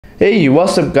Hey,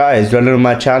 what's up guys, welcome to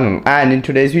my channel, and in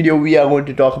today's video we are going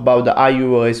to talk about the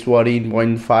iOS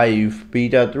 14.5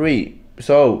 beta 3.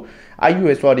 So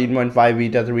iOS 14.5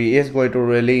 beta 3 is going to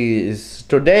release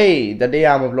today. The day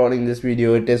I'm uploading this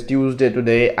video, it is Tuesday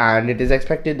today, and it is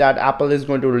expected that Apple is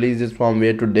going to release this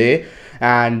firmware today.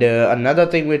 And another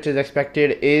thing which is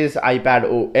expected is iPad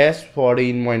OS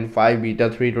 14.5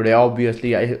 beta 3 today.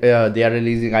 Obviously they are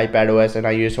releasing iPad OS and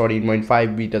iOS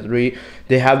 14.5 beta 3.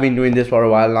 They have been doing this for a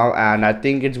while now, and I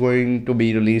think it's going to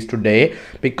be released today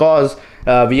because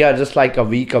we are just like a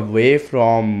week away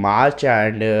from March,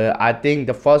 and I think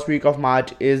the first week of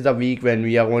March is the week when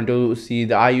we are going to see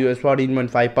the iOS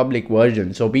 14.5 public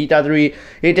version. So beta 3,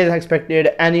 it is expected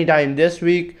anytime this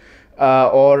week,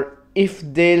 or if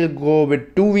they'll go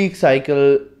with 2-week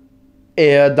cycle,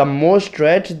 the most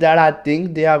stretch that I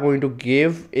think they are going to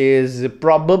give is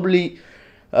probably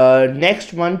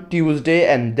next month Tuesday,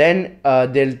 and then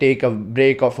they'll take a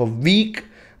break of a week.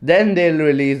 Then they'll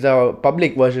release a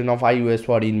public version of iOS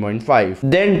 14.5.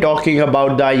 Then talking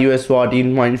about the iOS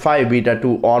 14.5 beta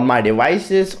 2 on my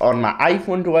devices, on my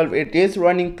iPhone 12, it is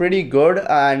running pretty good,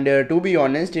 and to be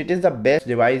honest, it is the best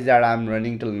device that I'm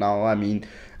running till now. I mean,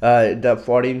 the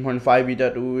 14.5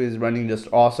 beta 2 is running just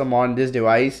awesome on this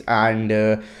device, and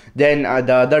then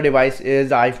the other device is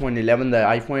the iPhone 11. The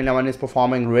iPhone 11 is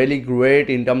performing really great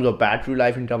in terms of battery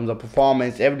life, in terms of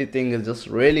performance. Everything is just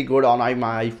really good on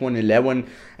my iPhone 11.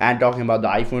 And talking about the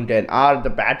iPhone 10R, the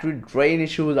battery drain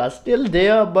issues are still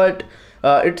there, but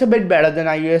it's a bit better than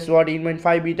iOS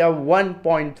 14.5 beta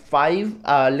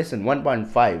 1.5. Listen,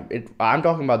 1.5. I'm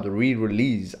talking about the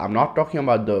re-release. I'm not talking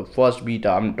about the first beta.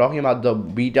 I'm talking about the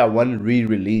beta 1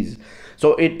 re-release.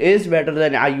 So it is better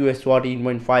than iOS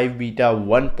 14.5 beta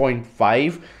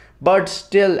 1.5. But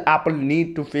still, Apple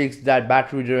need to fix that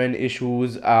battery drain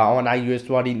issues on iOS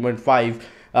 14.5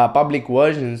 public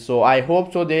versions. So I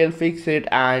hope so they'll fix it.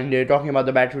 And talking about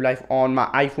the battery life on my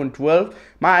iPhone 12,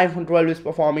 my iPhone 12 is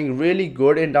performing really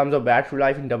good in terms of battery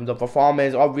life, in terms of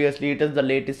performance. Obviously it is the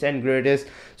latest and greatest,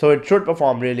 so it should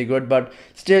perform really good, but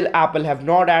still Apple have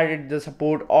not added the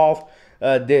support of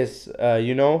this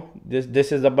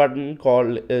is a button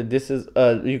called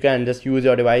you can just use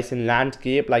your device in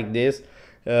landscape like this.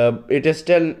 It is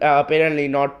still apparently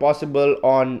not possible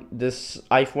on this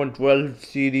iPhone 12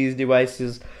 series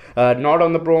devices, not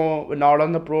on the Pro, not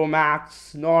on the Pro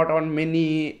Max, not on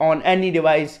Mini, on any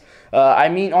device. I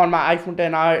mean, on my iPhone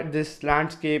 10R, this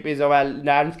landscape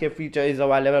feature is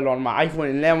available on my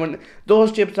iPhone 11.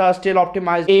 Those chips are still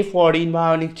optimized. A14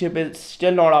 Bionic chip is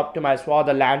still not optimized for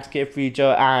the landscape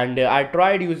feature, and I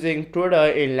tried using Twitter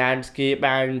in landscape,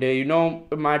 and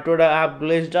my Twitter app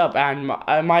glitched up, and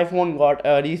my phone got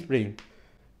a respring.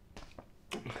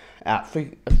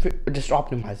 Just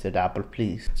optimize it, Apple,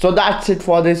 please. So that's it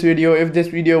for this video. If this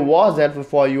video was helpful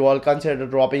for you all, consider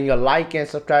dropping a like and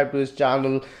subscribe to this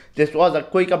channel. This was a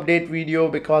quick update video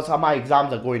because my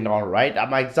exams are going on, right?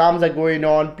 My exams are going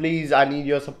on. Please, I need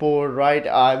your support, right?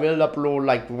 I will upload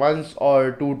like once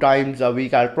or 2 times a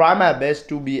week. I'll try my best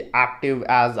to be active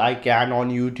as I can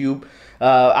on YouTube.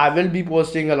 I will be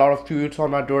posting a lot of tweets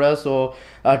on my Twitter, so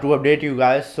to update you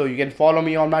guys. So you can follow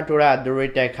me on my Twitter at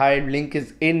 @TechHyde. Link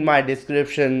is in my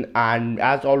description. And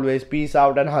as always, peace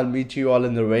out, and I'll meet you all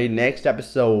in the very next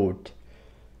episode.